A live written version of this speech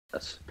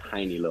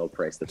tiny little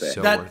price to pay.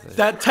 So worth it.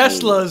 That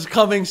Tesla is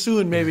coming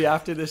soon. Maybe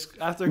after this,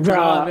 after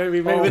Bruh.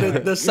 maybe Oh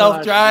the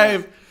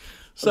self-drive,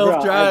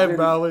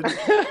 bro.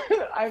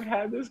 I've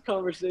had this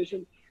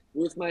conversation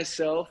with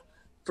myself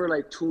for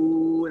like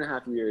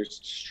 2.5 years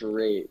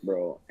straight,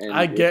 bro. And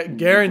I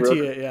guarantee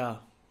it. Yeah.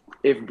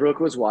 If Brooke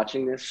was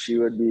watching this, she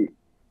would be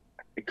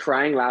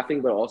crying,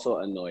 laughing, but also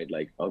annoyed.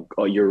 Like,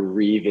 oh, you're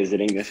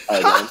revisiting this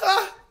again.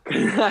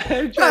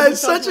 It's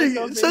such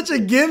a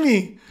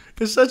gimme.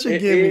 It's such a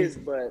gimme. It is,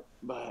 but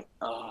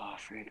oh,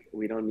 Frank,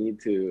 we don't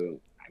need to.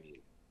 I mean,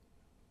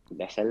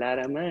 that's a lot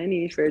of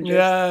money for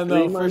just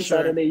 3 months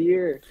out of the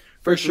year.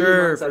 For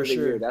sure.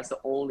 That's the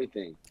only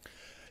thing.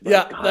 But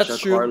Yeah, gosh, that's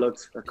true.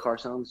 Our car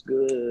sounds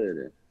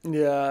good.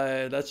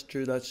 Yeah, that's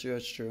true.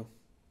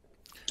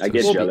 I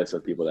get jealous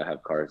of people that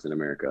have cars in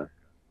America.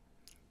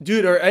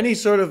 Dude, or any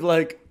sort of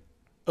like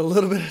a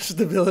little bit of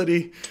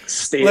stability.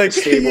 Stable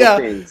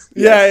things.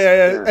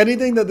 Yeah.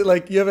 Anything that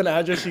like you have an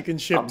address you can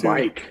ship to. A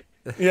bike.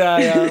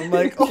 Yeah. I'm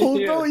like,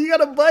 oh, bro, you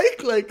got a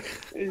bike? Like,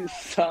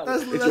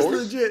 that's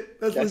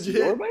legit. That's legit.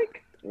 Your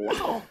bike?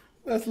 Wow.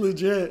 That's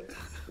legit.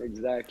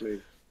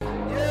 Exactly.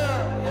 Yeah.